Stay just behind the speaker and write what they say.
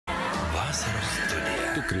Vasaros studija.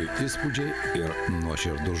 Tikri įspūdžiai ir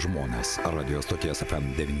nuoširdus žmonės. Radijo stoties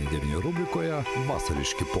FM 99 rubrikoje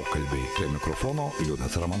vasariški pokalbiai. Prie mikrofono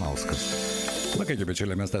Liudas Ramanauskas. Na kągi,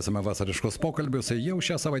 bičiuliai, mes tęsime vasariškos pokalbius. Jau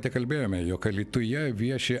šią savaitę kalbėjome, jog Alytuje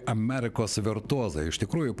vieši Amerikos Virtuozai. Iš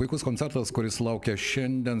tikrųjų, puikus koncertas, kuris laukia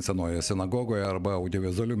šiandien Senojoje sinagogoje arba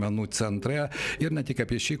audiovizualių menų centre. Ir ne tik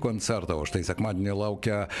apie šį koncertą, o štai sekmadienį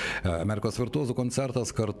laukia Amerikos Virtuozų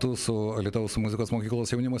koncertas kartu su Alytaus muzikos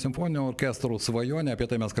mokyklos jaunimo simfoninio orkestro Svajonė. Apie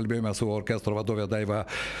tai mes kalbėjome su orkestro vadovė Daiva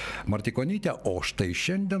Martikonytė. O štai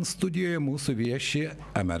šiandien studijoje mūsų vieši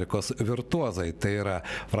Amerikos Virtuozai. Tai yra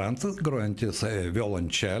Francas, grojantis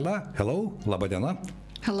violončelę. Hello, laba diena.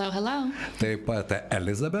 Hello, hello. Taip pat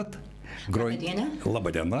Elizabeth.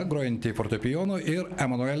 Labadiena, grojanti fortepijonu, ir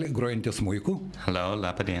Emmanuel, grojanti smuiku. Hello,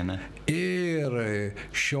 labadiena. Ir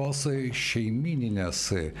šios šeimininės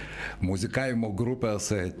muzikavimo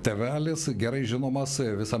grupės tėvelis, gerai žinomas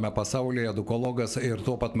visame pasaulyje, edukologas ir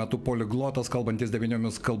tuo pat metu poliglotas, kalbantis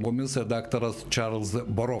 9 kalbomis, daktaras Charles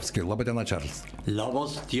Borowsky. Labadiena, Charles.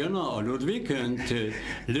 Labas diena, Ludwig, and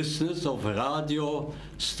listeners of Radio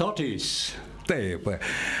Stoties. Taip.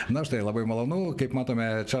 Na štai, labai malonu. Kaip matome,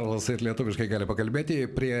 Čarlas ir lietuviškai gali pakalbėti.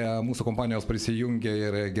 Prie mūsų kompanijos prisijungia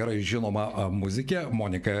ir gerai žinoma muzikė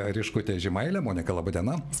Monika Riškutė Žimailė. Monika, laba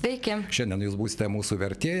diena. Sveiki. Šiandien jūs būsite mūsų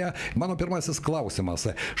vertėja. Mano pirmasis klausimas.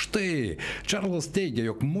 Štai, Čarlas teigia,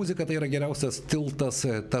 jog muzika tai yra geriausias tiltas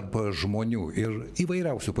tarp žmonių ir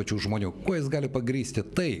įvairiausių pačių žmonių. Kuo jis gali pagrysti?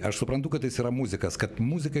 Tai, aš suprantu, kad jis yra muzikas, kad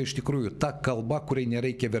muzika iš tikrųjų ta kalba, kuriai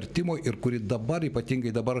nereikia vertimo ir kuri dabar,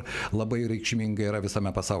 ypatingai dabar, labai reikšminga yra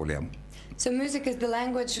visame pasaulyje. So music is the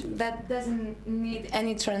language that doesn't need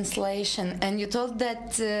any translation, and you told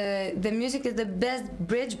that the music is the best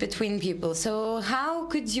bridge between people. So how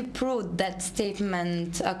could you prove that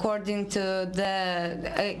statement according to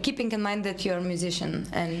the keeping in mind that you're a musician?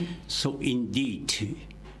 And so indeed,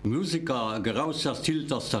 muzika geriausias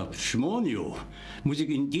tiltas tarp žmonių. Music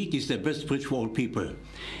indeed is the best bridge for all people.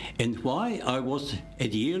 And why I was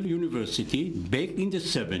at Yale University back in the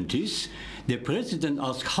 70s, the president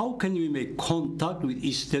asked, how can we make contact with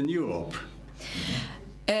Eastern Europe?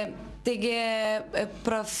 Taigi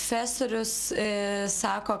profesorius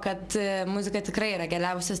sako, kad muzika tikrai yra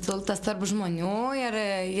geriausias tiltas tarp žmonių ir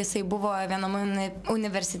jisai buvo viename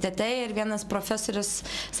universitete ir vienas profesorius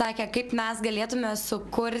sakė, kaip mes galėtume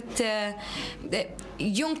sukurti,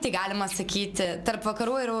 jungti galima sakyti, tarp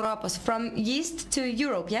vakarų ir Europos. From East to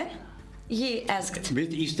Europe, yeah? He asked. With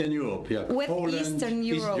Eastern Europe, yeah. With Poland, Eastern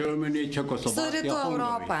Europe. East Germany, Czechoslovakia,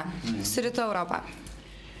 Su Rytų Europą.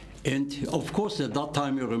 And of course, at that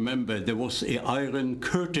time, you remember, there was an iron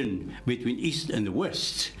curtain between East and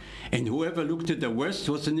West. And whoever looked at the West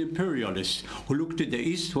was an imperialist. Who looked at the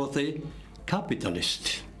East was a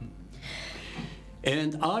capitalist.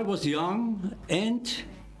 And I was young and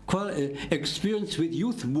experienced with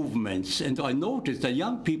youth movements. And I noticed that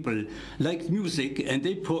young people liked music, and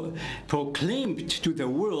they proclaimed to the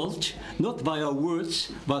world, not via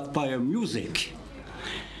words, but via music.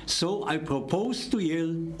 So I proposed to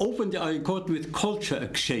Yale, open the accord with culture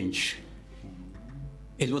exchange.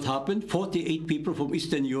 And what happened? 48 people from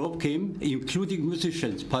Eastern Europe came, including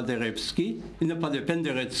musicians, Penderecki,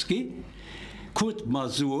 Kurt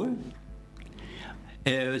Masur,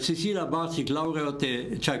 Cecilia Bartik, laureate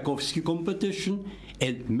the Tchaikovsky competition,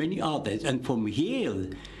 and many others. And from Yale,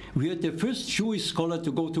 we had the first Jewish scholar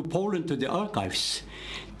to go to Poland to the archives.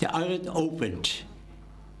 The iron opened.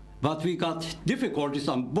 But we got difficulties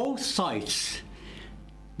on both sides.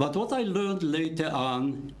 But what I learned later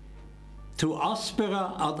on, through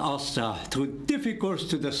aspera ad astra, through difficulties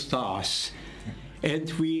to the stars, and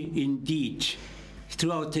we indeed,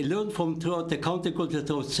 learn from throughout the counterculture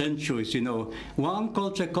throughout centuries, you know. One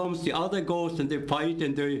culture comes, the other goes, and they fight,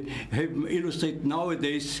 and they illustrate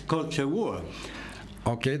nowadays culture war.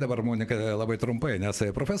 Ok, dabar Monika labai trumpai, nes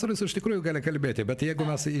profesorius iš tikrųjų gali kalbėti, bet jeigu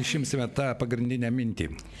mes išimsime tą pagrindinę mintį.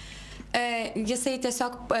 Jisai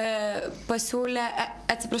tiesiog pasiūlė,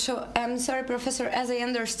 atsiprašau, I'm sorry, professor, as I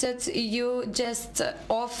understood, you just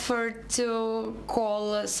offered to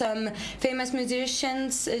call some famous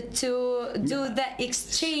musicians to do the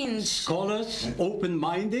exchange. Scholars,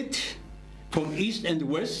 open-minded, from East and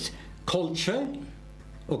West, culture,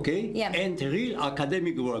 okay, yeah. And real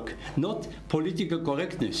academic work, not political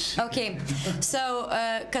correctness. Okay, so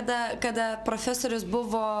kada profesorius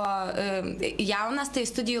buvo jaunas, tai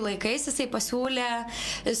studijų laikais, jisai pasiūlė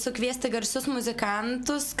sukviesti garsius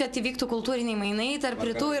muzikantus, kad įvyktų kultūriniai mainai tarp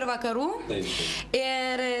rytų ir vakarų.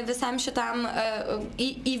 Ir visam šitam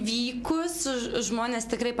įvykus žmonės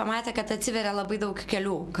tikrai pamatė, kad atsiveria labai daug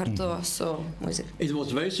kelių kartu su muzika. It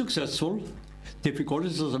was very successful.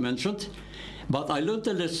 difficulties, as I mentioned, but I learned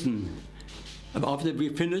a lesson. After we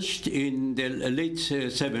finished in the late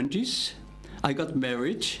 70s, I got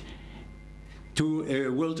married to a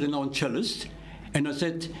world-renowned cellist, and I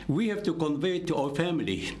said, we have to convey it to our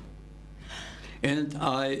family. And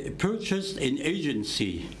I purchased an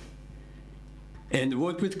agency and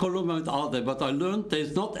worked with Columbia and others, but I learned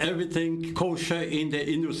there's not everything kosher in the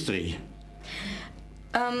industry.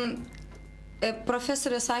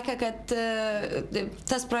 Profesorius sakė, kad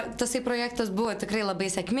tasai projektas buvo tikrai labai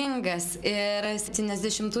sėkmingas ir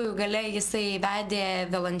 70-ųjų gale jisai vedė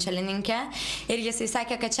violončelininkę ir jisai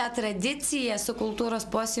sakė, kad šią tradiciją su kultūros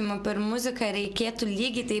puoselėjimu per muziką reikėtų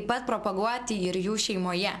lygiai taip pat propaguoti ir jų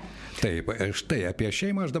šeimoje. Taip, štai apie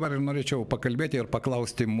šeimą aš dabar ir norėčiau pakalbėti ir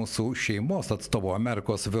paklausti mūsų šeimos atstovų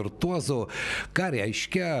Amerikos virtuozų, ką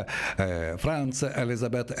reiškia Franz,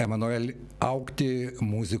 Elizabeth, Emmanuel augti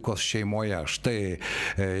muzikos šeimoje. Štai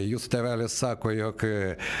jūsų tėvelis sako, jog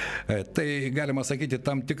tai galima sakyti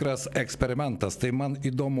tam tikras eksperimentas. Tai man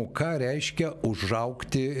įdomu, ką reiškia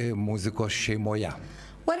užaugti muzikos šeimoje.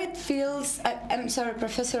 What it feels, I'm sorry,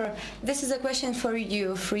 Professor, this is a question for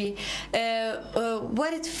you, Free.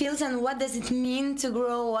 What it feels and what does it mean to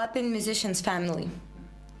grow up in musician's family?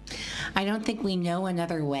 I don't think we know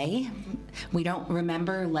another way. We don't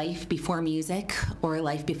remember life before music or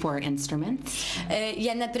life before instruments.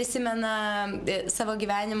 Jie neprisimena savo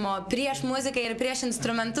gyvenimo prieš muziką ir prieš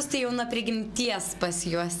instrumentus, tai jau nuo prigimties pas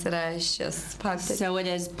juos yra šis faktas. So it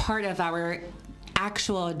is part of our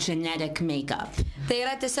actual genetic makeup. Tai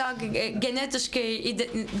yra tiesiog genetiškai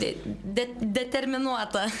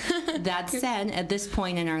determinuota. That said, at this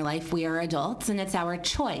point in our life, we are adults and it's our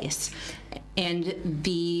choice. And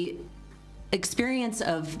the experience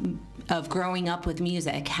of growing up with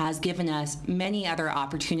music has given us many other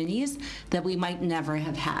opportunities that we might never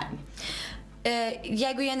have had.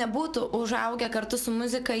 Jeigu jie nebūtų užaugę kartu su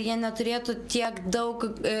muzika, jie neturėtų tiek daug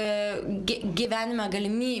gyvenime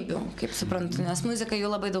galimybių, kaip suprantu, nes muzika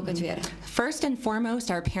jų labai daug atvėrė. First and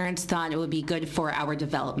foremost, our parents thought it would be good for our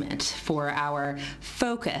development, for our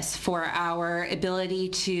focus, for our ability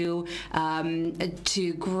to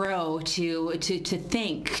grow, to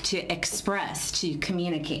think, to express, to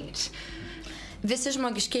communicate. Visi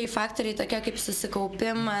žmogiškiai faktoriai, tokie kaip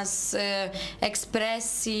susikaupimas,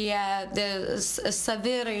 ekspresija,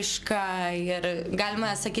 saviraiška ir galima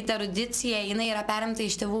sakyti erudicija, jinai yra perimta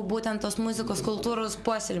iš tėvų būtent tos muzikos kultūros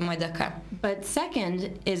puoselėjimo dėka. But second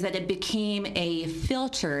is that it became a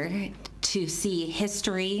filter to see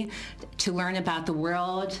history, to learn about the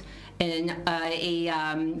world, and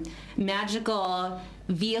a magical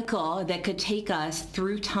vehicle that could take us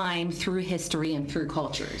through time, through history, and through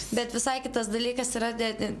cultures. Bet visai kitas dalykas yra,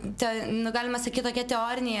 galima sakyti, tokie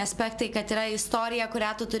teoriniai aspektai, kad yra istorija,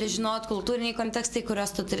 kurią tu turi žinot, kultūriniai kontekstai,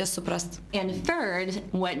 kuriuos tu turi suprast. And third,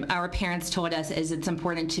 what our parents told us is it's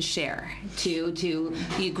important to share, to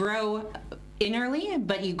you grow innerly,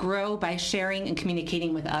 but you grow by sharing and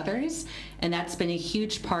communicating with others, and that's been a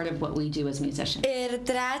huge part of what we do as musicians. Ir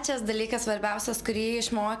trečias dalykas svarbiausias, kurį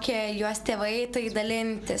išmokė juos tėvai, tai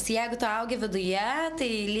dalintis. Jeigu tu augi viduje, tai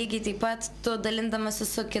lygiai taip pat tu dalindamasi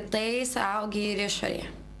su kitais augi ir išorėje.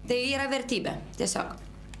 Tai yra vertybė, tiesiog.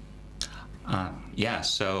 Yeah,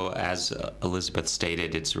 so as Elizabeth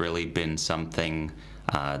stated, it's really been something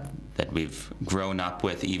that we've grown up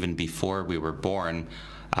with even before we were born.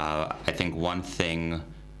 I think one thing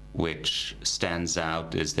which stands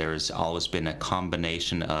out is there's always been a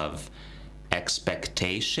combination of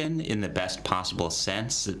expectation in the best possible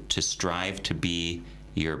sense to strive to be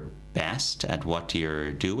your best at what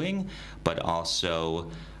you're doing, but also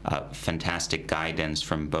fantastic guidance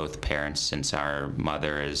from both parents, since our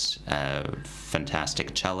mother is a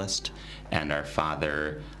fantastic cellist and our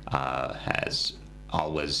father has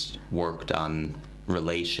always worked on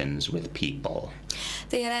relations with people.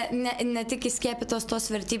 Tai yra ne tik įskiepytos tos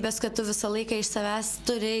vertybės, kad tu visą laiką iš savęs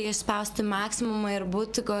turi išspausti maksimumą ir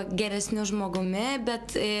būti geresniu žmogumi,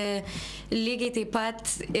 bet lygiai taip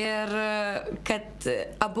pat ir kad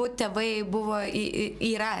abu tėvai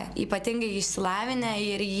yra ypatingai išsilavinę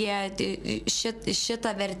ir jie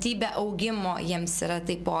šitą vertybę augimo jiems yra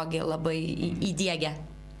taipogi labai įdiegę.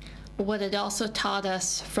 What it also taught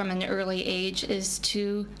us from an early age is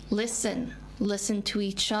to listen to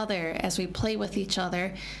each other as we play with each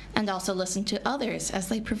other, and also listen to others as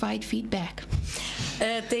they provide feedback.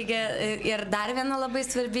 Taigi ir dar viena labai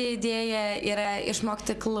svarbi idėja yra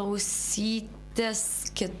išmokti klausytis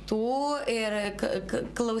kitų ir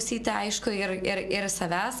klausyti, aišku, ir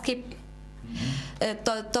savęs, kaip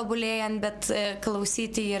tobulėjant, bet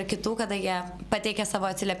klausyti ir kitų, kada jie pateikia savo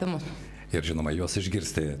atsiliepimus. Ir žinoma, juos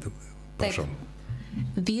išgirsti. Prašau.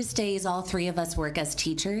 These days, all three of us work as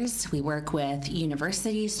teachers. We work with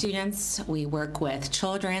university students, we work with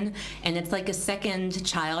children, and it's like a second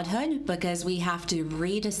childhood because we have to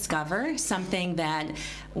rediscover something that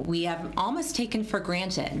we have almost taken for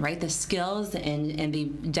granted, right? The skills and the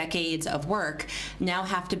decades of work now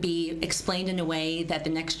have to be explained in a way that the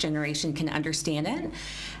next generation can understand it,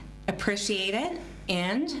 appreciate it,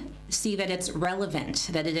 and see that it's relevant,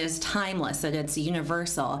 that it is timeless, that it's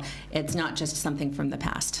universal. It's not just something from the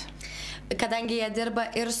past. Kadangi jie dirba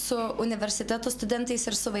ir su universiteto studentais,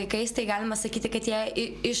 ir su vaikais, tai galima sakyti, kad jie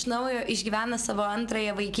iš naujo išgyvena savo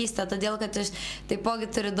antrąją vaikystę, todėl kad taipogi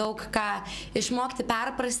turi daug ką išmokti,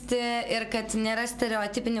 perprasti ir kad nėra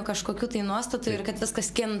stereotipinių kažkokių tai nuostatų ir kad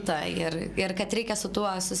viskas kinta ir kad reikia su tuo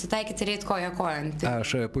susitaikyti ir eiti koja kojon.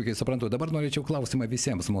 Aš puikiai suprantu. Dabar norėčiau klausimą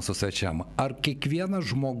visiems mūsų svečiam. Ar kiekvienas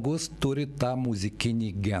žmogus turi tą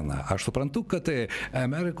muzikinį geną? Aš suprantu, kad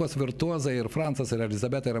Amerikos virtuozai ir Francas ir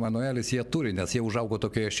Elizabeta ir Emmanuelis jie turi, nes jie užaugo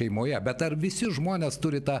tokioje šeimoje. Bet ar visi žmonės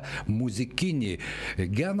turi tą muzikinį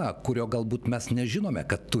geną, kurio galbūt mes nežinome,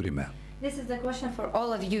 kad turime? This is the question for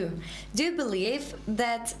all of you. Do you believe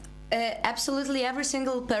that absolutely every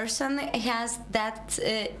single person has that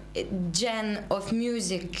gen of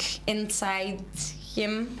music inside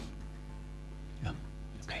him? Yeah.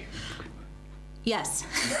 Okay. Yes.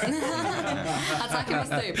 Atsakymas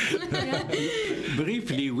taip.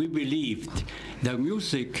 Briefly, we believed that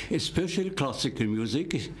music, especially classical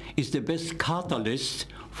music, is the best catalyst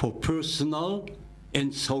for personal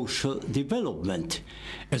and social development.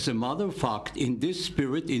 As a matter of fact, in this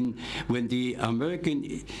spirit, when the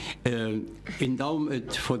American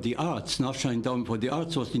Endowment for the Arts, National Endowment for the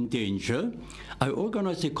Arts was in danger, I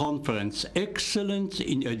organized a conference, Excellence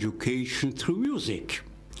in Education Through Music.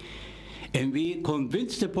 And we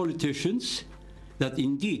convinced the politicians that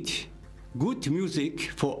indeed good music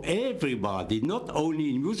for everybody, not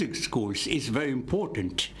only in music schools, is very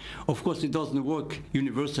important. Of course, it doesn't work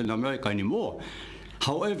universally in America anymore.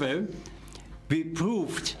 However, we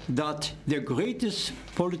proved that the greatest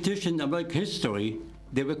politicians in American history,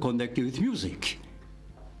 they were connected with music.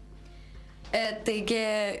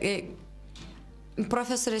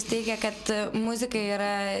 Profesorius teigia, kad muzika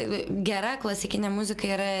yra gera, klasikinė muzika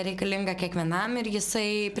yra reikalinga kiekvienam ir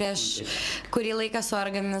jisai prieš kurį laiką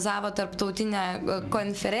suorganizavo tarptautinę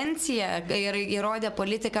konferenciją ir įrodė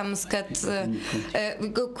politikams, kad,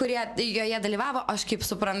 kurie joje dalyvavo, aš kaip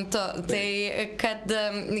suprantu, tai kad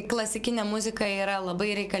klasikinė muzika yra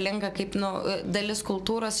labai reikalinga kaip dalis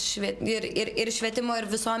kultūros ir švietimo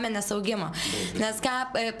ir visuomenės augimo. Nes ką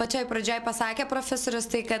pačioj pradžioj pasakė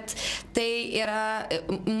profesorius, tai kad tai yra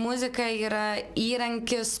muzika yra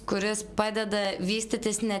įrankis, kuris padeda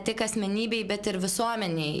vystytis ne tik asmenybei, bet ir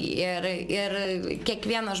visuomeniai ir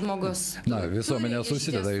kiekvienas žmogus. Na, visuomenė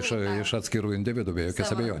susideda iš atskirų individų, be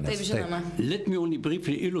jokios abejonės. Taip, žinoma. Let me only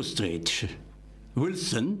briefly illustrate.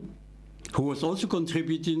 Wilson, who was also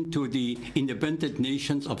contributing to the independent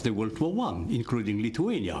nations of the World War I, including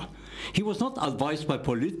Lithuania. He was not advised by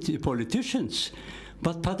politicians,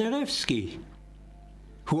 but Paderewski,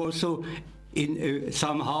 who also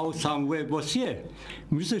somehow, somewhere was here,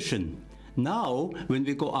 musician. Now, when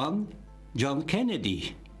we go on, John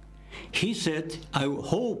Kennedy, he said, I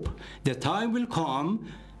hope the time will come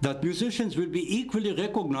that musicians will be equally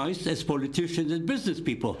recognized as politicians and business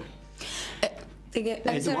people.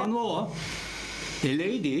 And one more, a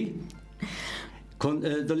lady,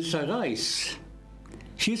 Condoleezza Rice,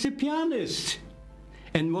 she's a pianist.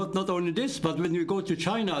 And not only this, but when we go to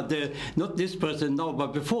China, not this person now,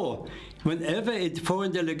 but before, whenever a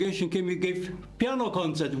foreign delegation came, we gave piano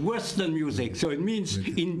concert, Western music. So it means,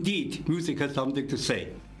 indeed, music has something to say.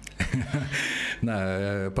 Na,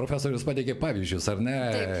 profesorius pateikė pavyzdžius, ar ne,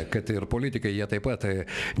 kad ir politikai, jie taip pat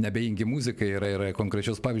nebeingi muzikai ir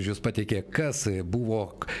konkrečius pavyzdžius pateikė, kas buvo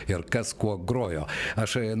ir kas kuo grojo.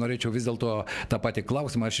 Aš norėčiau vis dėlto tą patį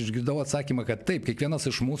klausimą, aš išgirdau atsakymą, kad taip, kiekvienas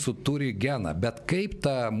iš mūsų turi geną, bet kaip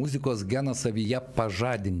tą muzikos geną savyje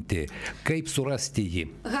pažadinti, kaip surasti jį?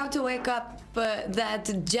 How to wake up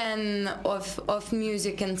that gen of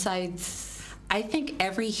music inside? I think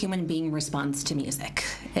every human being responds to music,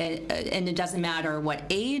 and it doesn't matter what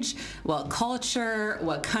age, what culture,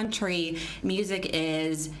 what country. Music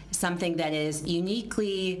is something that is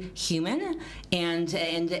uniquely human, and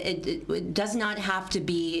it does not have to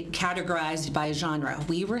be categorized by genre.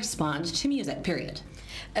 We respond to music, period.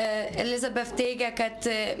 Elizabeth teigia, kad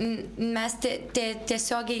mes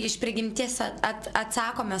tiesiogiai iš prigimties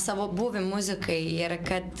atsakome savo buvį muzikai ir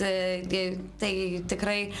kad tai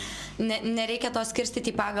tikrai nereikia to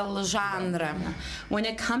skirstyti pagal žanrą. When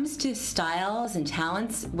it comes to styles and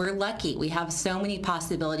talents, we're lucky. We have so many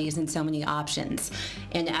possibilities and so many options.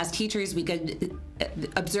 And as teachers, we could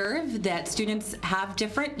observe that students have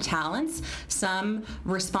different talents. Some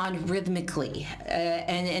respond rhythmically,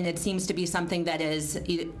 and it seems to be something that is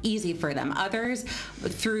easy for them. Others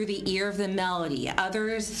through the ear of the melody.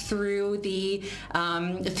 Others through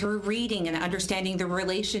through reading and understanding the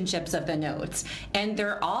relationships of the notes. And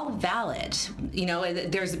they're all valid. You know,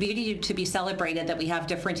 there's a beauty to be celebrated that we have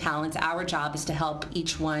different talents. Our job is to help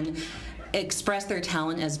each one express their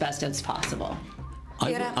talent as best as possible.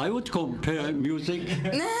 I would compare music. So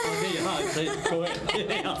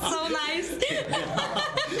nice.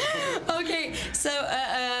 Okay, so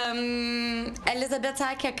Elizabeth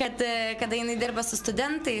sakė, kad kada jinai dirba su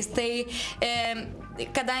studentais, tai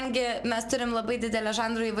kadangi mes turim labai didelę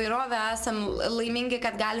žanrų įvairovę, esam laimingi,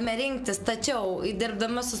 kad galime rinktis, tačiau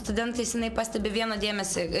dirbdama su studentais jinai pastebi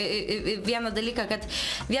vieną dalyką, kad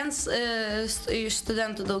vienas iš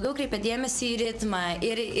studentų daugiau kreipia dėmesį į ritmą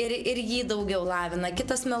ir jį daugiau lavina,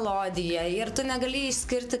 kitas melodiją, ir tu negali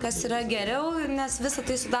išskirti, kas yra geriau, nes visą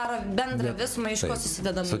tai sudaro bendrą visumą, iš ko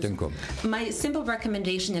susideda muzika. My simple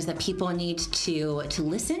recommendation is that people need to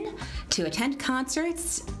listen, to attend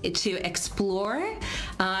concerts, to explore,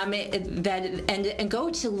 and go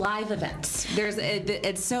to live events.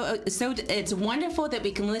 It's wonderful that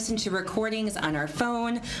we can listen to recordings on our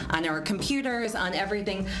phone, on our computers, on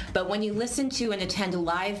everything. But when you listen to and attend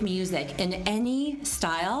live music in any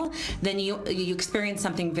style, then you experience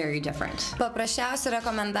something very different. Paprasčiausia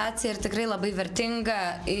rekomendacija ir tikrai labai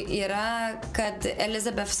vertinga yra, kad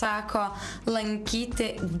Elizabeth sako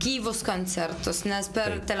lankyti gyvus koncertus, nes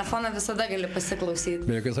per telefoną visada gali pasiklausyti.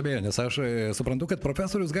 Be jokios abejonės, aš suprantu, kad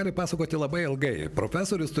profesorius gali pasakoti labai ilgai.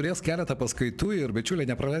 Profesorius turės keletą paskaitų ir, bičiuliai,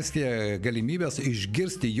 nepraleisite galimybės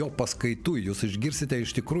išgirsti jo paskaitų. Jūs išgirsite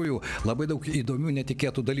iš tikrųjų labai daug įdomių,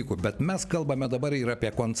 netikėtų dalykų. Bet mes kalbame dabar ir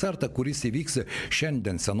apie koncertą, kuris įvyks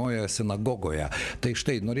šiandien Senojoje sinagogoje. Tai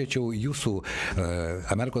štai, norėčiau jūsų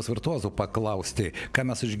Amerikos virtuozų paklausti, ką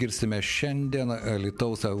mes išgirsime šiandien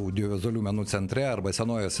Alytaus audiovizualių menų centre arba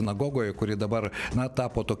Senojoje sinagogoje, kuri dabar,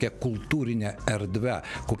 tapo tokia kultūrinė erdvė.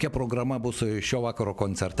 Kokia programa bus šio vakaro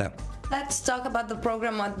koncerte? Let's talk about the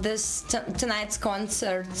program of this tonight's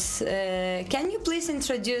concert. Can you please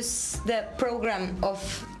introduce the program of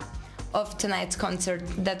tonight's concert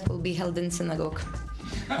that will be held in synagogue?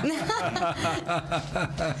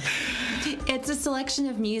 It's a selection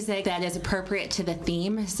of music that is appropriate to the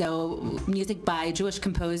theme. So music by Jewish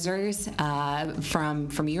composers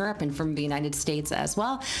from Europe and from the United States as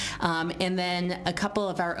well. And then a couple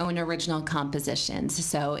of our own original compositions.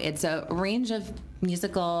 So it's a range of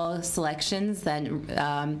musical selections that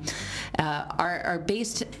are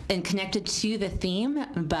based and connected to the theme,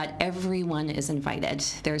 but everyone is invited.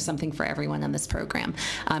 There's something for everyone on this program.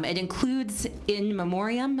 It includes In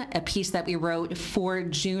Memoriam, a piece that we wrote for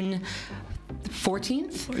June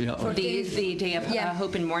 14th, the day of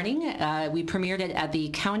Hope and Mourning. We premiered it at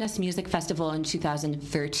the Kaunas Music Festival in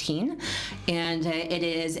 2013, and it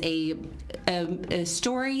is a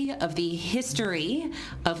story of the history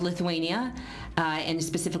of Lithuania, and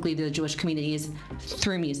specifically the Jewish communities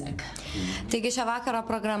through music. Taigi šią vakaro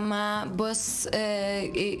programa bus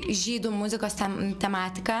žydų muzikos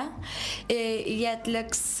tematika. Jie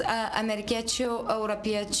atliks amerikiečių,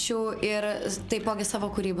 europiečių ir taipogi savo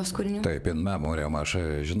kūrybos kūrinių. Taip, In Memoriam, aš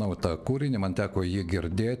žinau tą kūrinį, man teko jį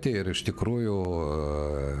girdėti ir iš tikrųjų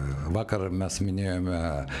vakar mes minėjome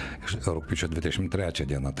rugpjūčio 23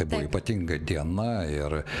 dieną. Tai buvo ypatinga diena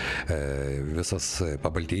ir visas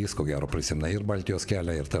Pabaltijys, ko gero, prisimena ir Baltijos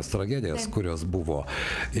kelią, ir tas tragedijas, kurios buvo.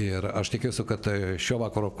 Ir aš tikiuosi, kad šio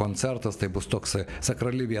vakaro koncertas tai bus toks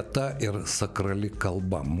sakrali vieta ir sakrali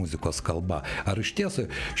kalba, muzikos kalba. Ar iš tiesų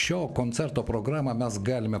šio koncerto programą mes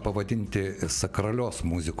galime pavadinti sakralios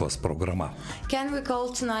muzikos programa? Can we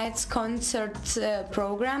call tonight's concert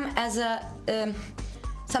program as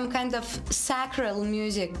some kind of sacral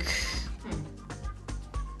music?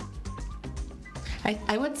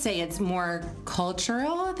 I would say it's more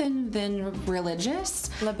cultural than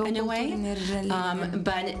religious in a way,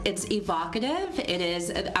 but it's evocative. It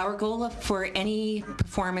is our goal for any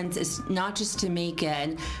performance is not just to make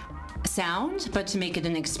it sound, but to make it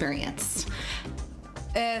an experience.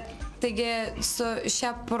 Taigi su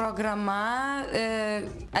šia programa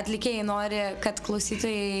atlikėjai nori, kad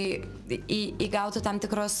klausytojai įgautų tam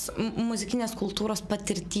tikros muzikinės kultūros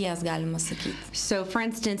patirties, galima sakyti. So, for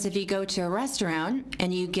instance, if you go to a restaurant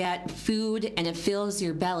and you get food and it fills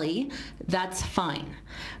your belly, that's fine.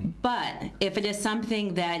 But if it is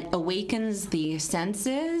something that awakens the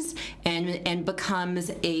senses and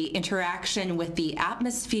becomes a interaction with the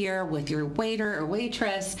atmosphere, with your waiter or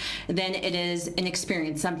waitress, then it is an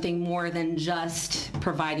experience, something more than just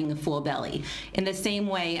providing a full belly. In the same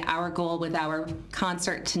way, our goal with our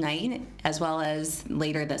concert tonight, as well as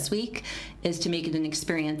later this week, is to make it an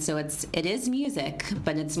experience. So it is music,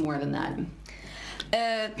 but it's more than that.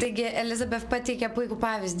 Taigi, Elizabeth pateikė puikų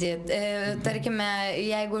pavyzdį. Tarkime,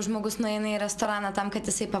 jeigu žmogus nueina į restoraną tam, kad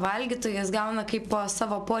jisai pavalgytų, jis gauna kaip po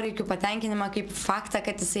savo poreikių patenkinimą, kaip faktą,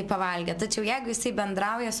 kad jisai pavalgė. Tačiau jeigu jisai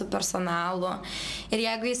bendrauja su personalu ir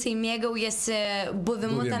jeigu jisai mėgaujasi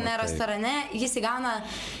buvimu tame restorane, jis įgauna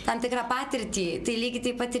tam tikrą patirtį. Tai lygiai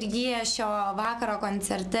taip pat ir jie šio vakaro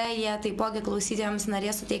koncerte, jie taipogi klausytojams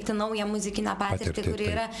norės suteikti naują muzikinę patirtį, kuri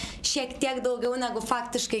yra šiek tiek daugiau negu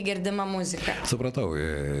faktiškai girdima muzika. Supratau,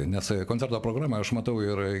 nes koncerto programą aš matau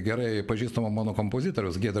ir gerai pažįstamą mano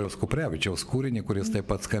kompozitorius Giedriaus Kuprevičiaus kūrinį, kuris taip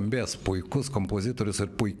pat skambės, puikus kompozitorius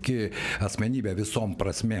ir puikiai asmenybė visom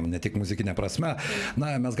prasmėm, ne tik muzikinė prasme.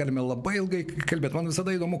 Na, mes galime labai ilgai kalbėti, man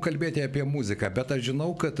visada įdomu kalbėti apie muziką, bet aš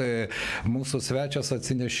žinau, kad mūsų svečias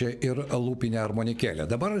atsinešė ir lūpinę armonikėlę.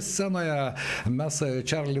 Dabar scenoje mes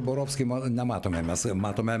Charlie Borowsky nematome, mes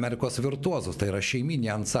matome Amerikos Virtuosus, tai yra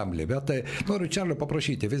šeiminį ansamblį, bet noriu Charlie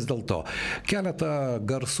paprašyti vis dėlto keletą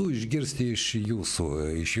garsų išgirsti iš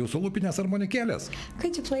jūsų lūpinės armonikėlės.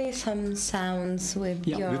 Could you play some sounds with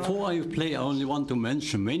your... Before I play, I only want to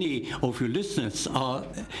mention many of your listeners are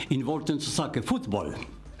involved in soccer football.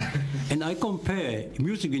 And I compare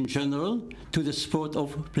music in general to the sport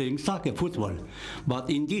of playing soccer football. But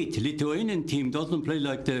indeed, Lithuanian team doesn't play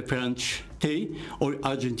like the French team or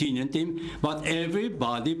Argentinian team, but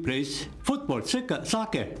everybody plays football,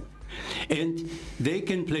 soccer. And they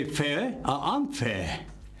can play fair or unfair.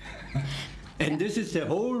 And this is the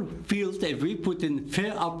whole field that we put in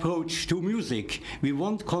fair approach to music. We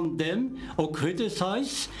won't condemn or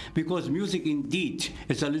criticize, because music indeed,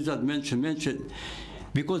 as Elizabeth mentioned,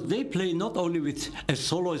 because they play not only with as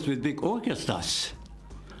soloists with big orchestras,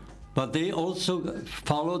 but they also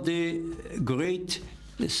follow the great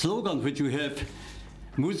slogan which we have,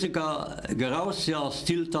 muzika geriausia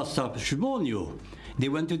stiltas tarp žmonių. They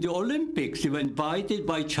went to the Olympics. They were invited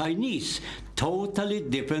by Chinese. Totally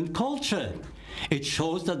different culture. It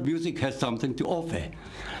shows that music has something to offer.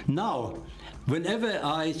 Now, whenever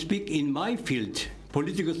I speak in my field,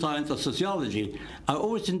 political science or sociology, I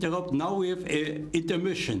always interrupt. Now we have an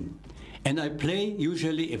intermission. And I play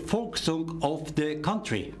usually a folk song of the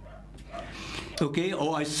country. Okay,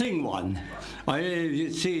 or I sing one. I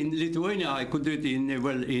see in Lithuania I could do it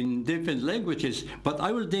in different languages, but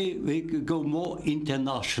I will go more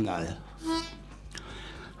international.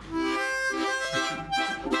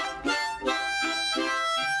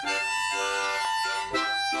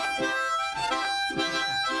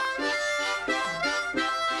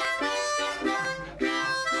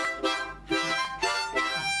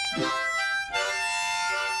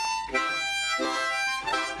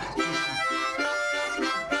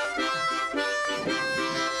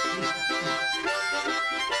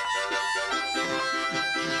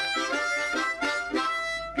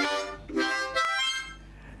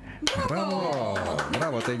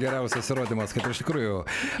 Tai geriausias įrodymas, kad iš tikrųjų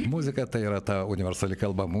muzika tai yra ta universali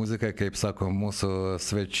kalba, muzika, kaip sako mūsų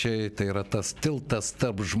svečiai, tai yra tas tiltas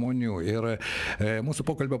tarp žmonių. Ir mūsų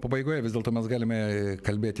pokalbio pabaigoje vis dėlto mes galime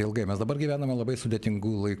kalbėti ilgai. Mes dabar gyvename labai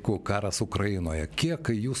sudėtingų laikų, karas Ukrainoje.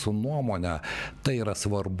 Kiek jūsų nuomonė tai yra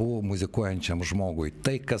svarbu muzikuojančiam žmogui,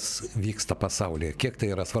 tai kas vyksta pasaulyje, kiek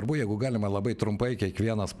tai yra svarbu, jeigu galima labai trumpai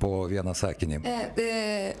kiekvienas po vieną sakinį.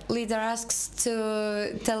 Leader asks to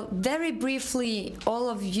tell very briefly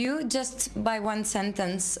all of you, just by one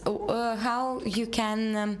sentence, how you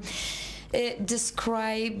can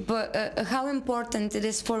describe how important it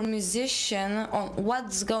is for musician on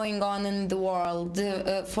what's going on in the world,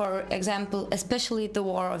 for example, especially the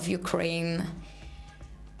war of Ukraine.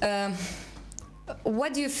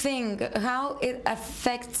 What do you think, how it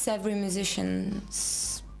affects every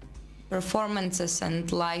musician's performances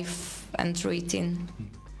and life and routine?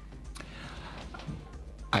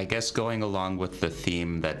 I guess going along with the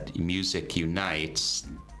theme that music unites,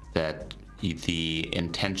 that the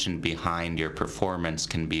intention behind your performance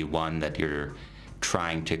can be one that you're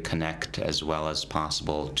trying to connect as well as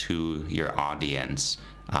possible to your audience.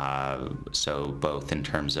 So both in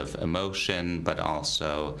terms of emotion, but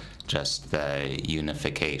also just the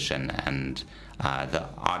unification. And the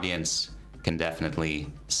audience can definitely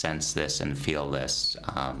sense this and feel this.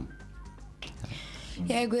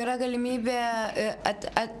 Jeigu yra galimybė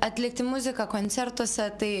atlikti muziką koncertuose,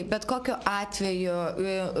 tai bet kokiu atveju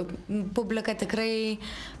publika tikrai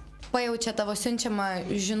pajaučia tavo siunčiamą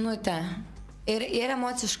žinutę. Ir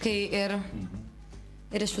emociškai,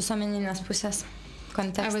 ir iš visuomeninės pusės.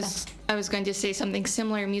 I was going to say something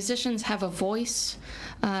similar. Musicians have a voice,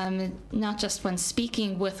 not just when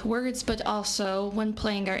speaking with words, but also when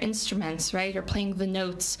playing our instruments, right, or playing the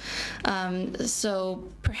notes. So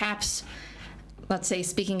perhaps, let's say,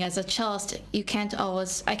 speaking as a cellist, I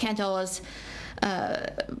can't always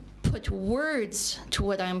put words to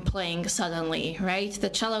what I'm playing suddenly, right? The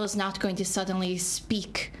cello is not going to suddenly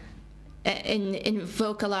speak in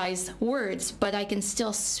vocalized words, but I can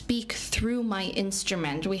still speak through my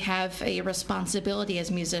instrument. We have a responsibility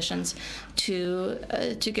as musicians to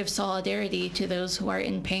give solidarity to those who are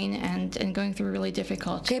in pain and going through really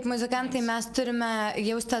difficult. Kaip muzikantai mes turime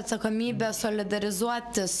jausti atsakomybę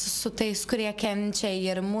solidarizuotis su tais, kurie kenčia,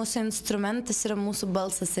 ir mūsų instrumentas yra mūsų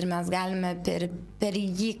balsas, ir mes galime per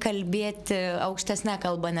jį kalbėti aukštesnę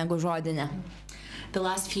kalbą negu žodinę. The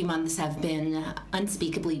last few months have been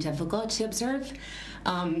unspeakably difficult to observe.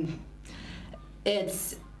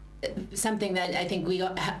 It's something that I think we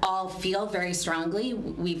all feel very strongly.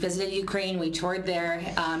 We visited Ukraine, we toured there,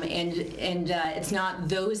 and it's not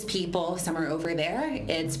those people somewhere over there.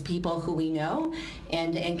 It's people who we know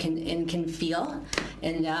and can feel.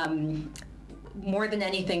 And more than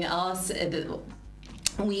anything else,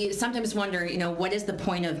 we sometimes wonder, what is the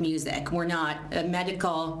point of music? We're not a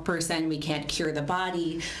medical person. We can't cure the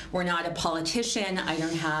body. We're not a politician. I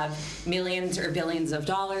don't have millions or billions of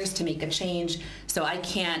dollars to make a change, so I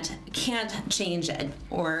can't change it,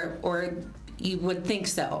 or you would think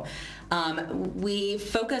so. We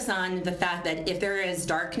focus on the fact that if there is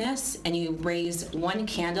darkness and you raise one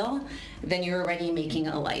candle, then you're already making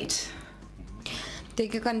a light.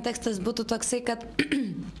 Taigi kontekstas būtų toksai, kad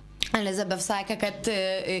Elizabeth sakė, kad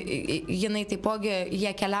jinai taipogi,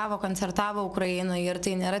 jie keliavo, koncertavo Ukrainoje, ir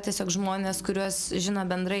tai nėra tiesiog žmonės, kuriuos žino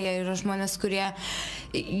bendrai, jie yra žmonės, kurie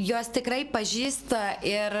juos tikrai pažįsta,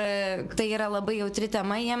 ir tai yra labai jautri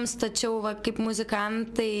tema jiems, tačiau kaip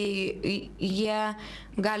muzikantai jie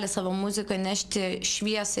gali savo muziką nešti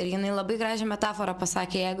šviesą, ir jinai labai gražią metaforą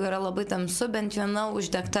pasakė, jeigu yra labai tamsu, bent viena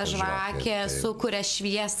uždegta žvakė sukuria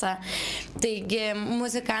šviesą. Taigi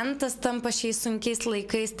muzikantas tampa šiais sunkiais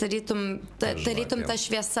laikais tarytum ta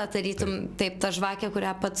šviesa, tarytum taip ta žvakė,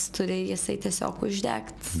 kurią pats turi jisai tiesiog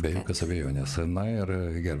uždegti. Be jokios abejonės. Na ir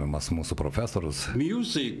gerbiamas mūsų profesorius.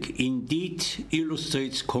 Music indeed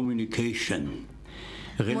illustrates communication.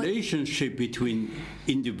 Relationship between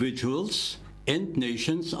individuals and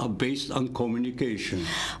nations are based on communication.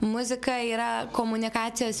 Muzika yra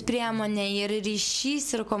komunikacijos priemonė, ir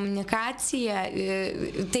ryšys ir komunikacija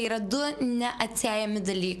tai yra du neatsiejami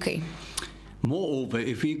dalykai. Moreover,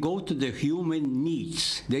 if we go to the human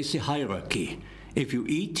needs, there's a hierarchy. If you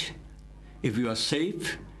eat, if you are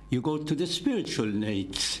safe, you go to the spiritual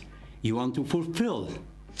needs you want to fulfill.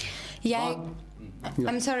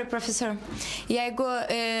 I'm sorry, professor. Jeigu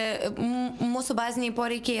mūsų baziniai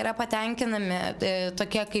poreikiai yra patenkinami,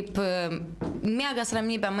 tokie kaip miegas,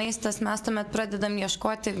 ramybė, maistas, mes tuomet pradedam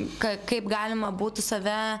ieškoti, kaip galima būtų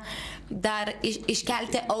save dar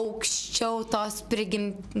iškelti aukščiau tos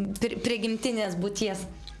prigimtinės būties.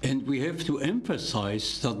 And we have to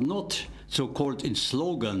emphasize that not so-called in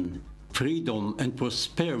slogan freedom and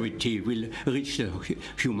prosperity will reach the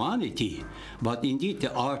humanity, but indeed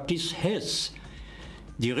the artist has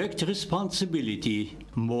direct responsibility,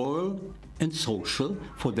 moral and social,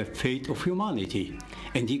 for the fate of humanity.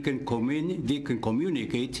 And they can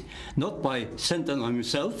communicate not by centering on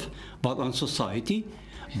himself, but on society,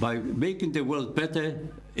 by making the world better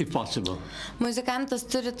if possible. Muzikantas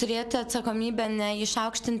turi turėti atsakomybę ne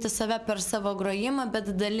išaukštinti save per savo grojimą, bet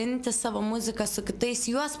dalinti savo muziką su kitais,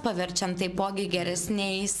 juos paverčiant taipogi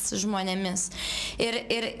geresniais žmonėmis.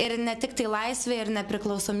 Ir ne tik tai laisvė ir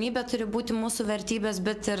nepriklausomybė turi būti mūsų vertybės,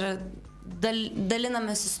 bet ir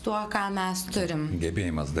dalinamės su tuo, ką mes turim.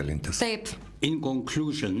 Gebėjimas dalintis. Taip. In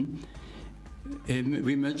conclusion,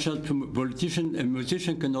 we mentioned a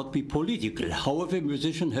musician cannot be political. However,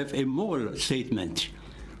 musicians have a moral statement.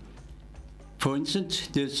 For instance,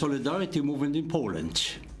 the solidarity movement in Poland.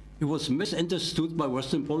 It was misunderstood by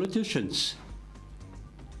Western politicians.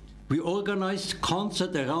 We organized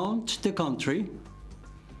concerts around the country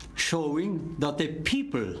showing that the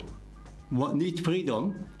people need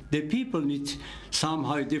freedom, the people need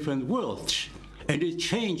somehow a different world. And it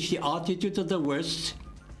changed the attitude of the West,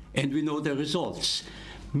 and we know the results.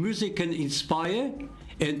 Music can inspire,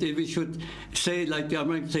 and we should say, like the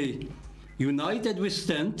Americans say, united we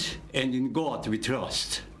stand, and in God we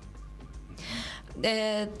trust.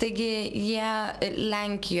 Taigi jie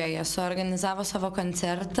Lenkijoje suorganizavo savo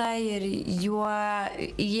koncertą ir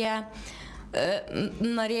jie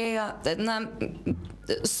norėjo,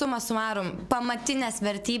 suma sumarum, pamatinės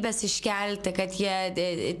vertybės iškelti, kad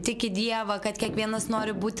jie tiki Dievą, kad kiekvienas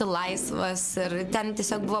nori būti laisvas ir ten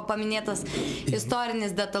tiesiog buvo paminėtas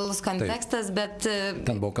istorinis detalus kontekstas, bet...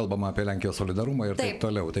 Ten buvo kalbama apie Lenkijos solidarumą ir taip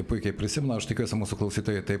toliau. Tai puikiai prisimenu, aš tikiuosi mūsų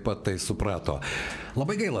klausytojai taip pat tai suprato.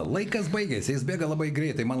 Labai gaila, laikas baigėsi, jis bėga labai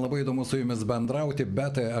greitai, man labai įdomu su jumis bendrauti,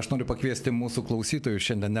 bet aš noriu pakviesti mūsų klausytojų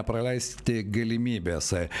šiandien nepraleisti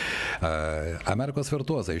galimybės. Amerikos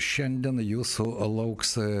Virtuozai, šiandien jūsų lauks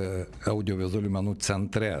audiovizualių menų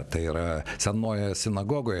centre, tai yra Senojoje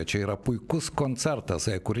sinagogoje, čia yra puikus koncertas,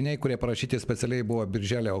 kūriniai, kurie parašyti specialiai buvo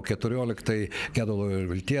birželio 14 Gedulo ir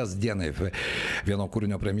vilties dienai. Vieno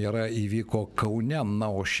kūrinio premjera įvyko Kaune, na,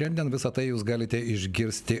 o šiandien visą tai jūs galite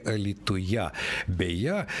išgirsti Alytuje.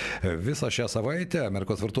 Beje, visą šią savaitę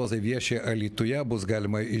Amerikos Virtuozai vieši Alytuje, bus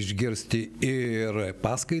galima išgirsti ir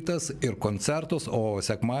paskaitas, ir koncertus, o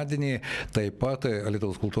sekmadienį taip pat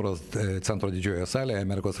Alytaus kultūros centro didžiojoje salėje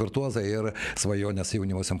Amerikos Virtuozai ir Svajonės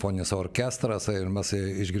jaunimo simfoninis orkestras ir mes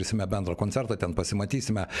išgirsime bendrą koncertą, ten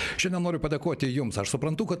pasimatysime. Šiandien noriu padėkoti jums. Aš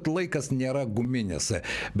suprantu, kad laikas nėra guminis,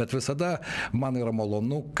 bet visada man yra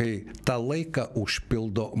malonu, kai tą laiką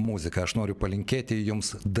užpildo muzika. Aš noriu palinkėti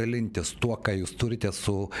jums dalintis tuo, ką jūs turite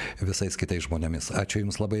su visais kitais žmonėmis. Ačiū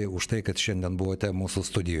jums labai už tai, kad šiandien buvote mūsų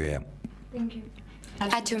studijoje.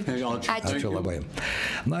 Ačiū. Ačiū labai.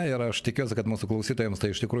 Na ir aš tikiuosi, kad mūsų klausytojams tai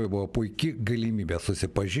iš tikrųjų buvo puikiai galimybė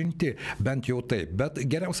susipažinti, bent jau taip. Bet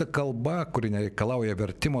geriausia kalba, kuri nereikalauja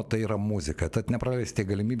vertimo, tai yra muzika. Tad nepraleisti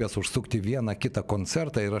galimybės užsukti vieną kitą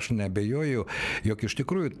koncertą ir aš nebejoju, jog iš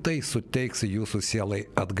tikrųjų tai suteiks jūsų sielai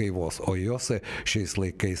atgaivos, o jos šiais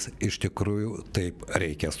laikais iš tikrųjų taip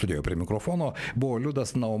reikia. Studijoje prie mikrofono buvo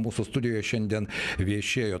Liudas, na, o mūsų studijoje šiandien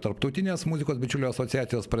viešėjo Tarptautinės muzikos bičiulių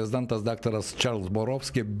asociacijos prezidentas daktaras Charles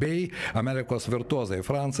Borowsky bei Amerikos Virtuozai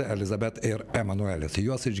Franca, Elizabeth ir Emmanuelis.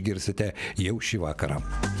 Juos išgirsite jau šį vakarą.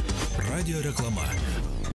 Radio reklama.